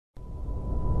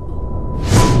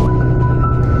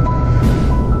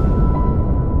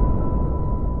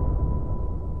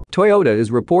Toyota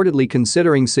is reportedly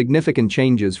considering significant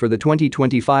changes for the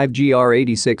 2025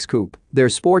 GR86 coupe, their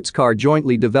sports car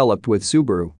jointly developed with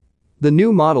Subaru. The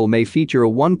new model may feature a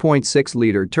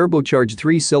 1.6-liter turbocharged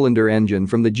three-cylinder engine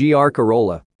from the GR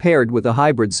Corolla, paired with a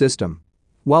hybrid system.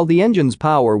 While the engine's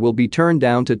power will be turned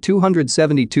down to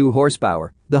 272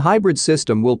 horsepower, the hybrid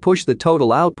system will push the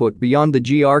total output beyond the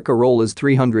GR Corolla's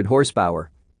 300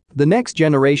 horsepower. The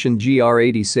next-generation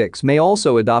GR86 may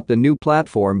also adopt a new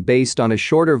platform based on a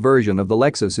shorter version of the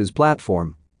Lexus's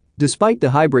platform. Despite the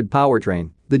hybrid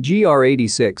powertrain, the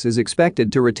GR86 is expected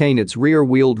to retain its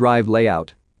rear-wheel drive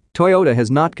layout. Toyota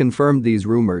has not confirmed these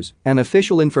rumors, and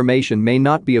official information may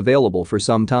not be available for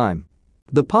some time.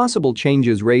 The possible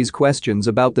changes raise questions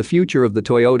about the future of the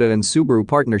Toyota and Subaru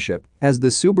partnership, as the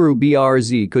Subaru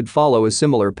BRZ could follow a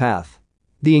similar path.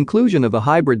 The inclusion of a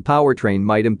hybrid powertrain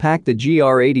might impact the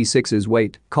GR86's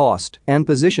weight, cost, and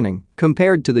positioning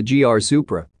compared to the GR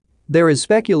Supra. There is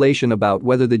speculation about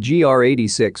whether the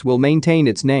GR86 will maintain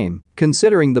its name,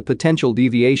 considering the potential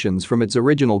deviations from its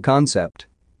original concept.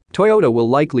 Toyota will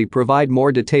likely provide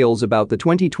more details about the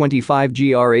 2025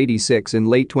 GR86 in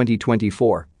late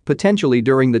 2024, potentially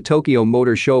during the Tokyo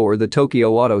Motor Show or the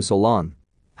Tokyo Auto Salon.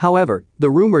 However,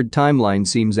 the rumored timeline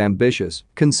seems ambitious,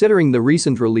 considering the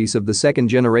recent release of the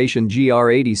second-generation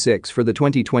GR86 for the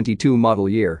 2022 model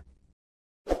year.